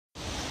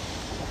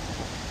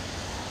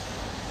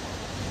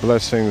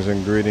Blessings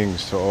and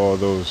greetings to all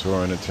those who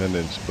are in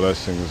attendance.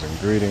 Blessings and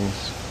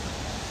greetings.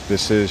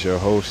 This is your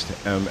host,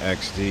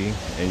 MXD,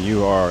 and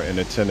you are in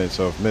attendance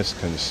of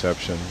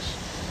Misconceptions.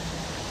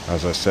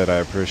 As I said, I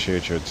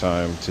appreciate your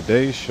time.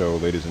 Today's show,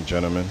 ladies and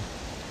gentlemen,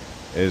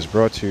 is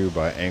brought to you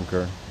by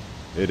Anchor.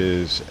 It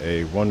is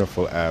a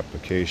wonderful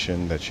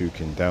application that you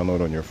can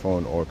download on your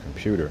phone or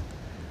computer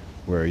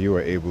where you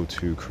are able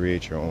to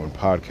create your own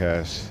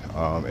podcast.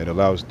 It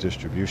allows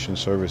distribution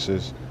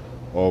services,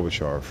 all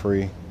which are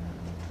free.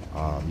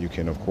 You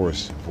can, of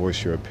course,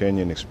 voice your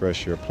opinion,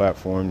 express your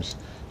platforms,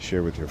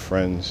 share with your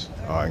friends,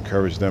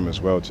 encourage them as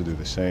well to do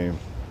the same.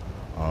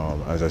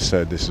 As I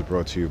said, this is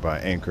brought to you by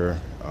Anchor.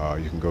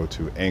 You can go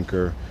to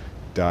anchor.fm,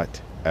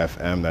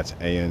 that's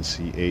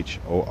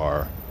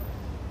ANCHOR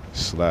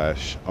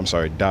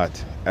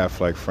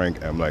 .F like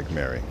Frank, M like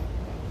Mary.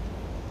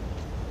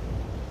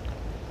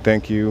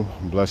 Thank you,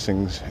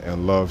 blessings,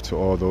 and love to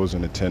all those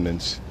in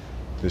attendance.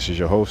 This is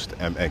your host,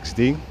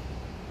 MXD,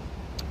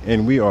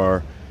 and we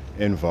are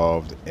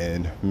involved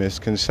in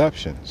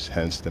misconceptions,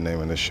 hence the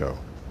name of the show.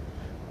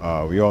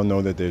 We all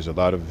know that there's a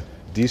lot of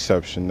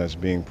deception that's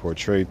being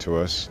portrayed to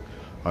us.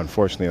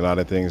 Unfortunately, a lot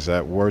of things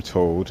that we're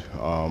told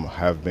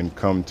have been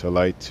come to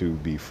light to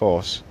be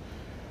false.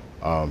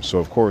 So,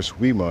 of course,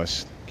 we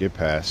must get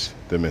past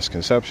the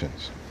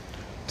misconceptions.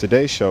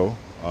 Today's show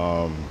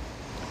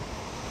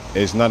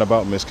is not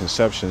about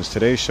misconceptions.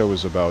 Today's show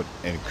is about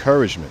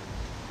encouragement,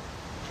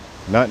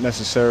 not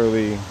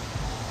necessarily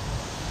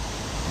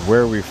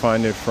where we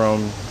find it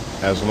from,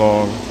 as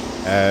long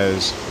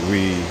as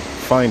we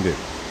find it.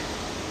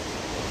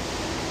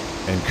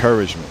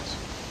 Encouragement.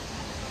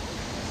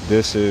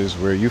 This is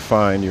where you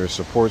find your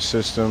support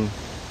system,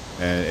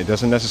 and it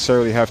doesn't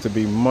necessarily have to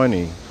be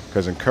money,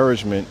 because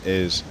encouragement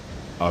is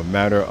a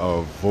matter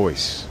of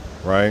voice,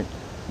 right?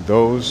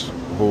 Those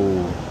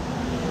who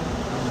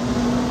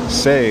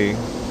say,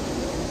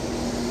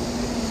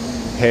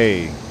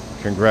 hey,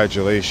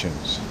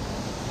 congratulations.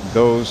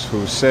 Those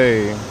who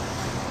say,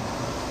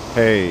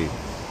 hey,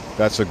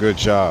 that's a good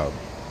job.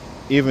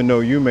 Even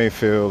though you may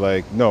feel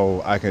like, no,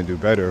 I can do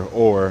better,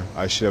 or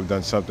I should have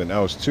done something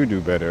else to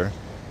do better,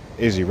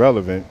 is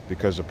irrelevant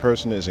because the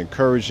person is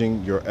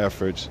encouraging your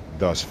efforts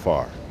thus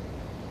far.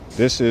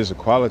 This is a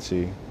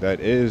quality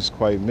that is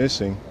quite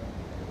missing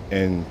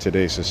in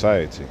today's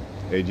society.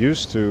 It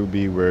used to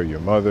be where your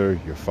mother,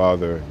 your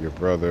father, your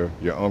brother,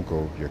 your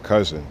uncle, your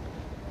cousin,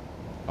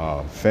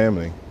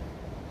 family,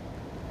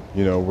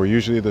 were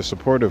usually the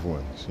supportive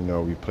ones.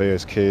 We play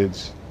as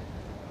kids.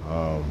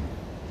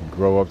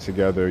 Grow up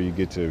together, you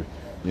get to,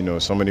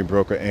 somebody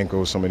broke an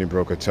ankle, somebody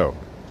broke a toe.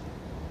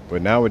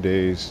 But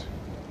nowadays,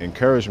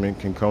 encouragement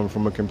can come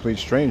from a complete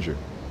stranger,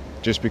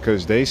 just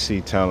because they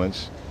see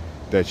talents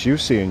that you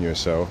see in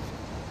yourself,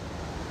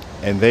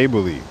 and they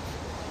believe.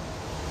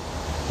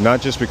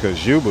 Not just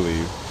because you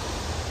believe,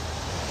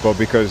 but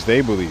because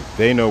they believe.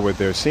 They know what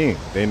they're seeing,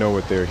 they know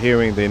what they're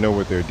hearing, they know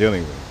what they're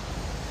dealing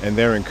with, and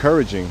they're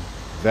encouraging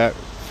that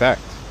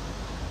fact.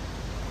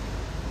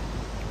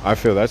 I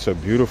feel that's a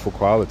beautiful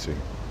quality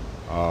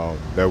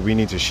that we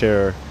need to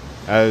share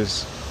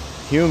as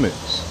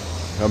humans,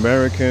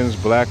 Americans,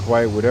 black,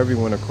 white, whatever you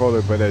want to call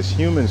it, but as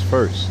humans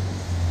first,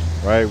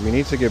 right? We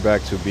need to get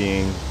back to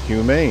being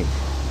humane.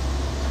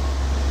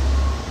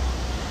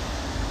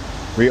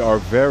 We are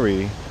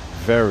very,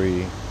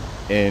 very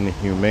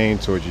inhumane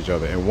towards each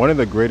other. And one of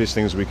the greatest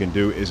things we can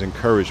do is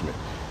encouragement.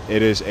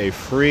 It is a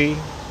free,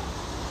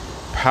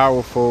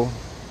 powerful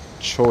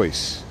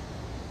choice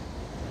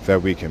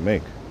that we can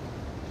make.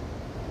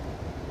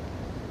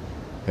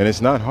 And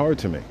it's not hard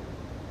to make.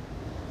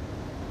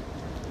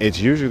 It's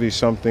usually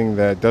something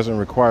that doesn't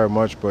require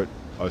much but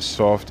a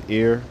soft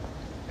ear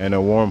and a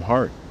warm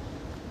heart.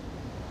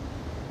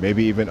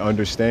 Maybe even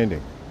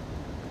understanding.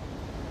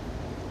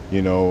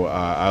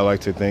 I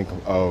like to think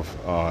of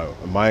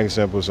my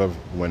examples of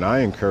when I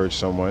encourage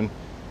someone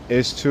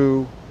is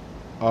to,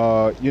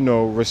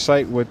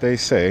 recite what they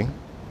say.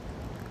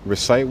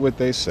 Recite what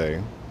they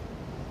say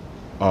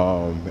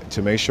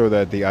to make sure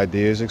that the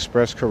idea is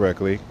expressed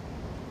correctly,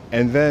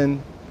 and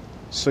then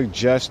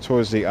suggest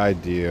towards the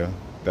idea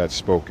that's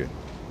spoken.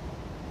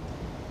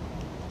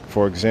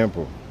 For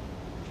example,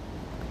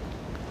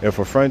 if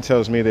a friend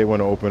tells me they want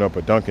to open up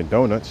a Dunkin'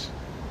 Donuts,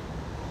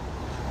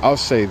 I'll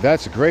say,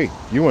 that's great.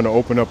 You want to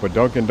open up a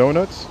Dunkin'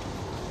 Donuts?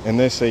 And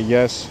they say,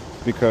 yes,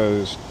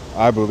 because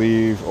I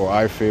believe or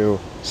I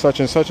feel such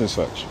and such and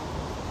such.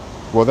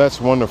 Well, that's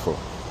wonderful.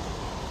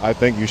 I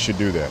think you should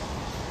do that.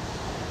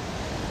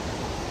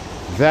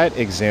 That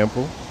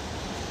example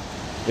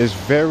is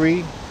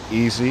very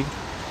easy,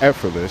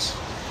 effortless,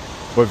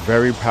 but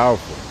very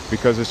powerful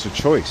because it's a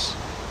choice.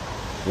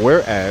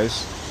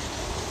 Whereas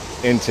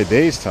in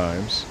today's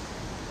times,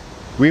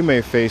 we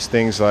may face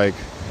things like,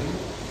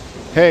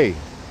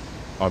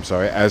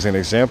 as an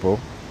example,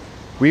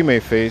 we may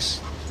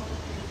face,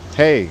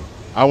 hey,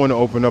 I want to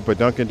open up a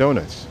Dunkin'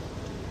 Donuts.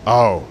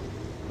 Oh,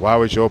 why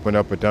would you open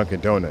up a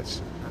Dunkin'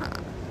 Donuts?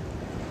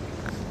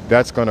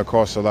 That's going to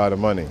cost a lot of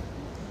money.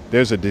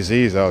 There's a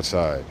disease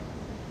outside.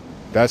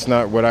 That's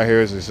not what I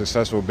hear is a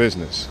successful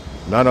business.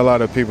 Not a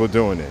lot of people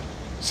doing it.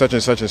 Such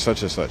and such and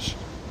such and such.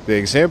 The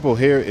example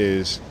here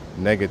is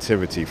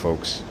negativity,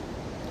 folks.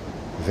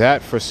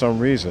 That, for some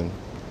reason,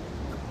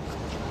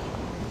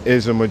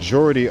 is a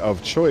majority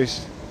of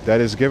choice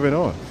that is given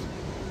off.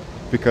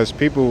 Because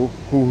people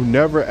who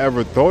never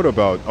ever thought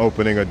about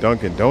opening a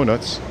Dunkin'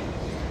 Donuts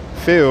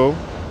feel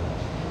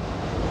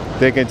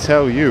they can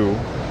tell you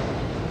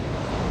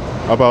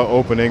about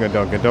opening a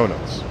Dunkin'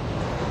 Donuts.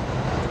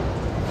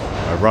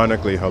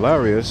 Ironically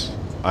hilarious,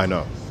 I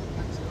know.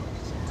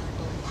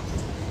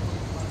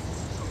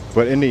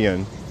 But in the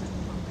end,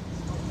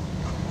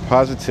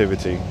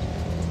 positivity,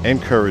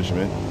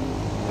 encouragement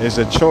is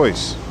a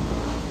choice.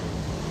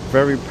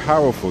 Very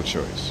powerful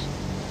choice.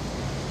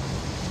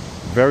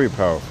 Very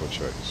powerful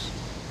choice.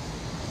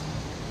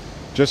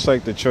 Just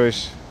like the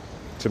choice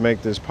to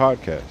make this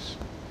podcast,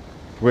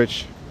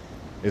 which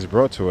is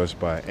brought to us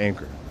by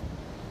Anchor.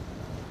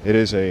 It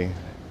is a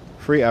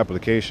free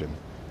application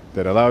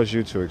that allows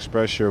you to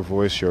express your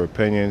voice, your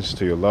opinions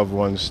to your loved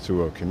ones,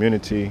 to a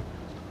community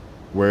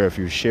where if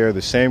you share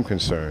the same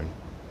concern,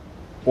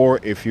 or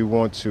if you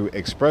want to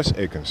express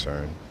a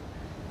concern,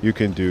 you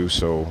can do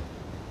so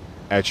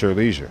at your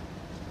leisure.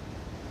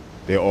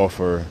 They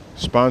offer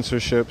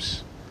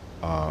sponsorships.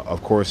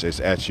 Of course, it's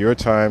at your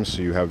time,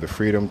 so you have the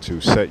freedom to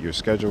set your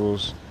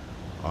schedules.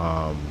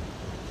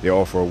 They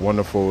offer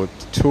wonderful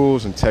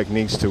tools and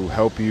techniques to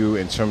help you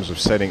in terms of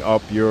setting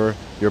up your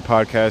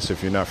podcast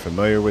if you're not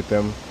familiar with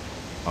them.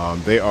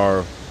 They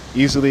are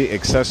easily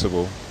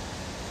accessible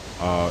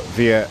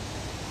via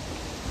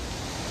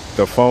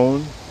the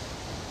phone,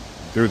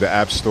 through the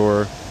App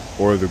Store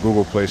or the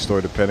Google Play Store,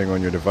 depending on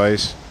your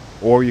device,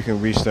 or you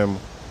can reach them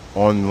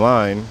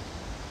online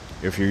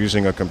if you're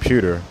using a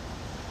computer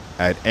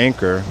at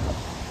anchor.fm.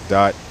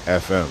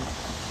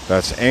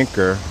 That's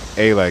Anchor,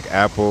 A like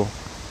Apple,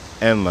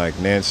 N like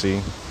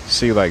Nancy,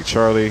 C like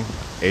Charlie,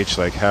 H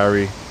like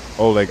Harry,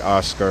 O like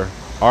Oscar,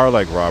 R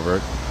like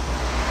Robert,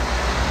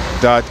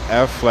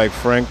 .F like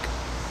Frank,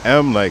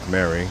 M like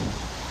Mary.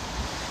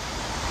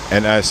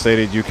 And as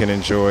stated, you can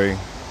enjoy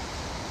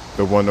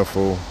the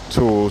wonderful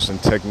tools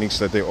and techniques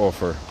that they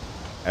offer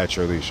at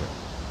your leisure.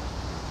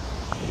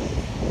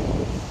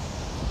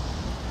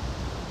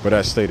 But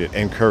as stated,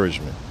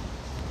 encouragement.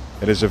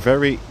 It is a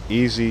very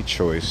easy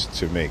choice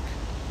to make.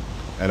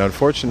 And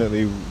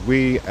unfortunately,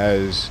 we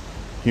as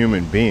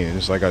human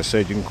beings, like I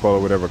said, you can call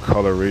it whatever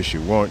color race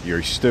you want,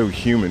 you're still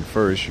human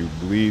first. You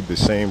bleed the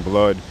same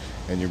blood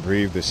and you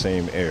breathe the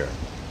same air.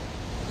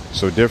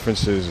 So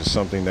differences is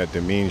something that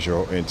demeans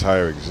your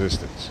entire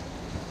existence.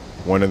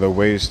 One of the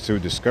ways to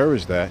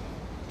discourage that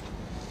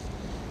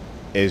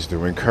is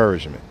through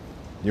encouragement.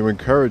 You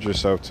encourage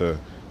yourself to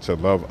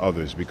love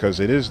others because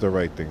it is the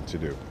right thing to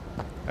do,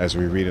 as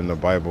we read in the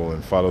Bible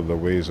and follow the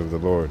ways of the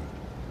Lord.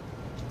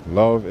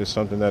 Love is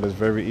something that is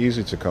very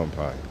easy to come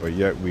by, but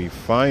yet we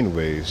find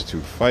ways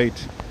to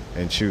fight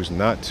and choose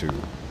not to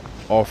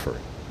offer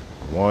it.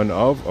 One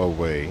of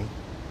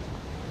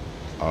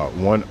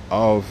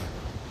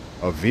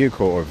a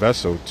vehicle or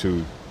vessel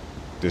to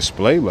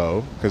display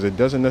love, because it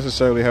doesn't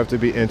necessarily have to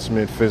be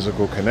intimate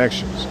physical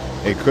connections.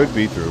 It could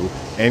be through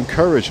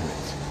encouragement,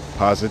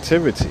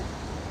 positivity,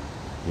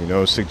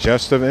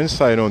 suggestive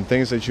insight on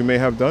things that you may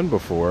have done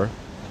before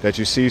that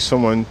you see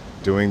someone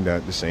doing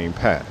that the same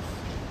path.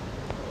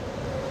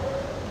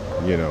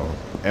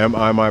 Am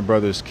I my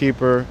brother's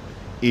keeper?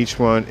 Each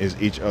one is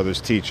each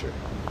other's teacher.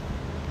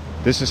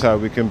 This is how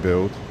we can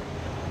build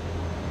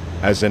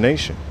as a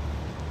nation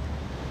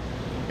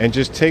and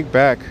just take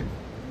back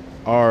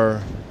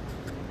our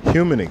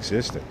human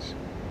existence.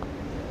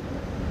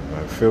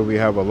 I feel we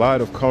have a lot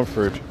of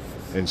comfort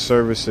in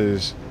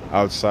services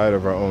outside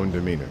of our own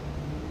demeanor,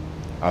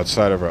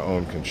 outside of our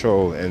own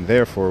control, and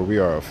therefore we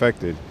are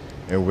affected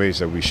in ways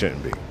that we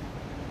shouldn't be.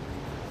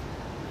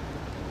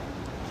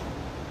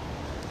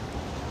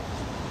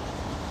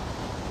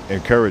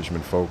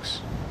 Encouragement, folks.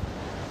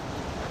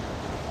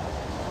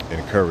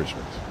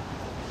 Encouragement.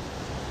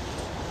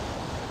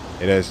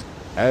 It is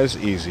as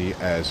easy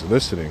as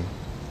listening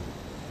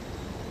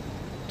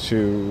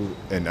to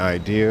an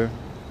idea,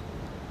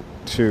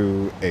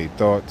 to a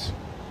thought.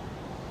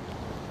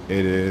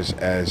 It is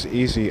as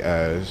easy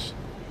as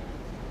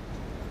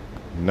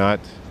not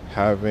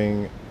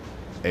having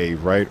a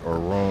right or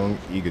wrong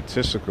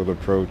egotistical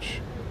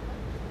approach,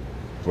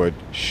 but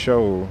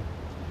show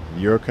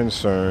your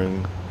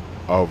concern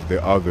of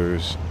the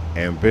other's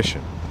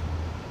ambition.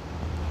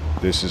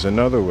 This is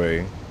another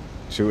way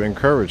to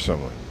encourage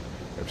someone.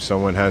 If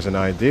someone has an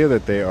idea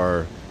that they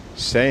are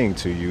saying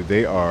to you,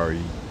 they are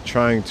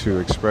trying to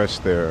express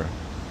their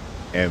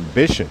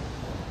ambition.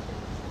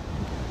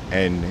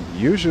 And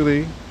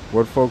usually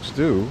what folks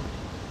do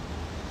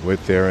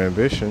with their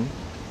ambition,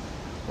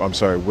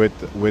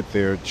 with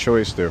their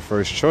choice, their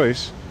first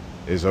choice,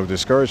 is of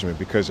discouragement,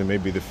 because it may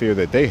be the fear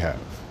that they have.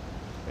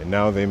 And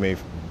now they may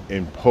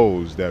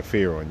impose that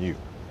fear on you,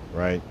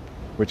 right?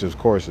 Which of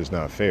course is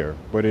not fair,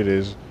 but it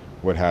is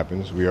what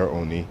happens. We are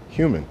only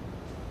human.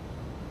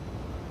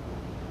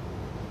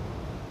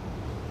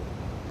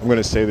 I'm going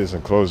to say this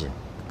in closing.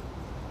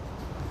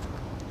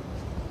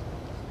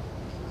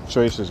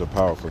 Choice is a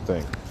powerful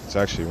thing. It's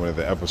actually one of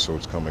the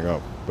episodes coming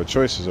up. But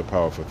choice is a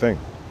powerful thing.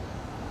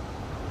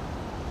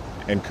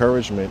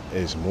 Encouragement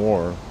is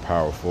more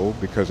powerful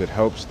because it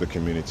helps the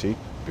community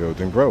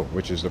build and grow,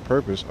 which is the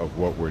purpose of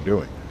what we're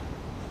doing.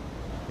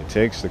 It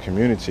takes the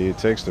community, it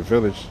takes the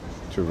village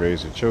to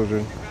raise the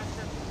children.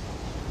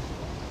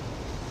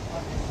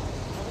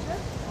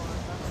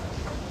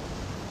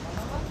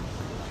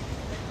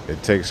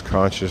 It takes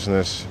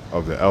consciousness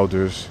of the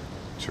elders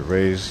to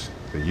raise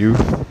the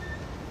youth.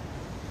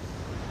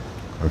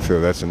 I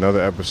feel that's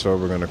another episode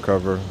we're going to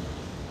cover.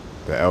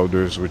 The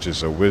elders, which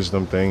is a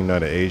wisdom thing,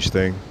 not an age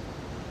thing.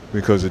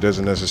 Because it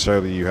doesn't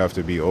necessarily you have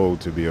to be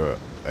old to be an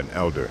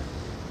elder.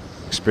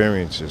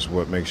 Experience is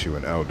what makes you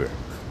an elder.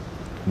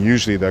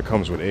 Usually that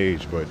comes with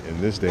age, but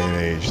in this day and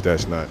age,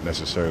 that's not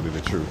necessarily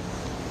the truth.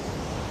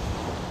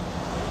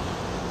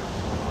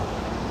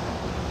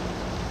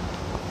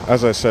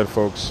 As I said,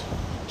 folks,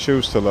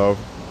 choose to love,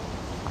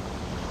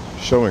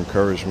 show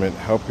encouragement,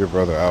 help your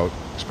brother out,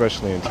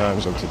 especially in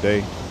times of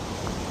today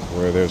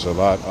where there's a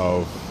lot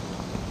of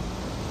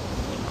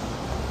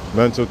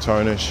mental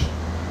tarnish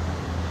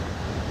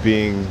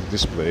being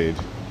displayed.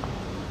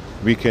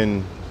 We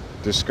can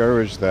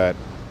discourage that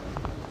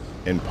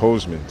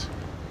imposement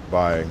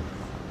by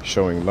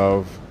showing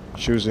love,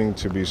 choosing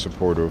to be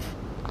supportive,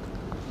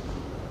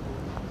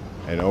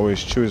 and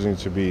always choosing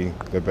to be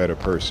the better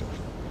person.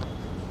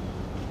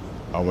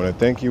 I want to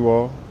thank you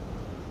all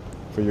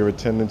for your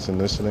attendance and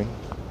listening.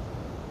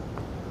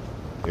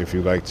 If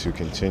you'd like to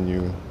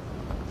continue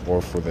or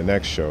for the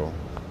next show,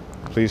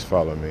 please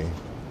follow me.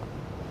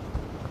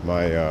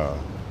 My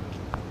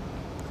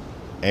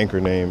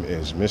anchor name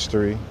is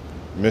Mr.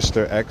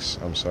 X.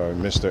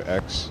 Mr.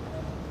 X.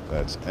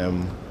 That's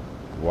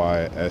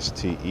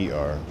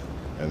MYSTER,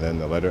 and then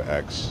the letter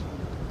X.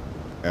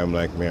 M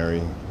like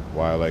Mary,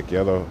 Y like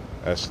yellow,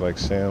 S like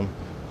Sam,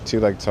 T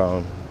like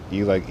Tom,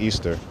 E like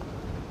Easter,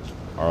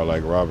 R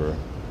like Robert,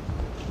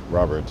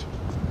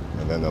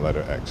 and then the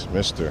letter X.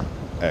 Mr.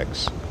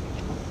 X.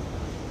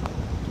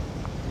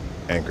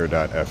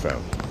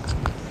 Anchor.fm.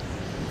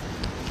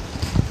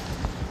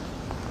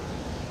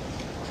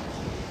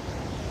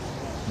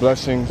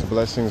 Blessings,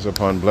 blessings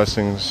upon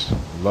blessings,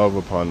 love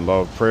upon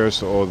love. Prayers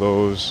to all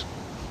those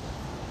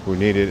who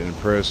need it and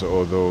prayers to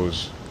all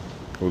those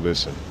who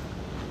listen.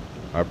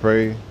 I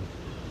pray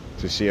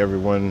to see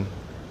everyone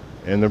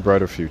in the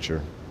brighter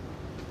future.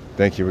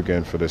 Thank you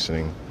again for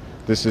listening.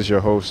 This is your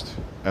host,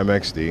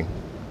 MXD,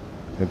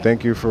 and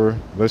thank you for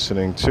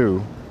listening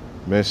to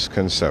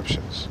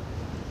Misconceptions.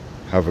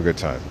 Have a good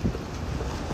time.